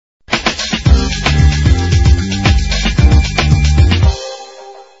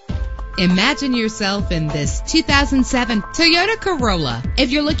Imagine yourself in this 2007 Toyota Corolla. If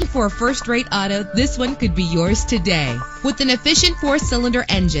you're looking for a first-rate auto, this one could be yours today. With an efficient 4-cylinder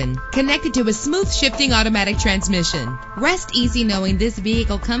engine connected to a smooth shifting automatic transmission. Rest easy knowing this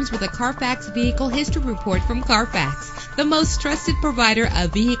vehicle comes with a Carfax Vehicle History Report from Carfax, the most trusted provider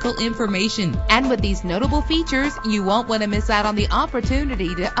of vehicle information. And with these notable features, you won't want to miss out on the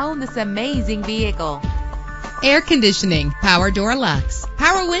opportunity to own this amazing vehicle. Air conditioning, power door locks,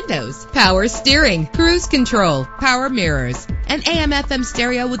 power windows, power steering, cruise control, power mirrors, an AM/FM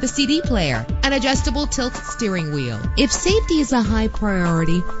stereo with a CD player, an adjustable tilt steering wheel. If safety is a high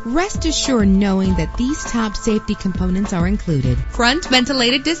priority, rest assured knowing that these top safety components are included. Front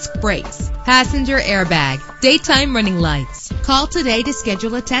ventilated disc brakes, passenger airbag, daytime running lights. Call today to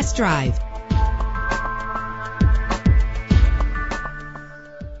schedule a test drive.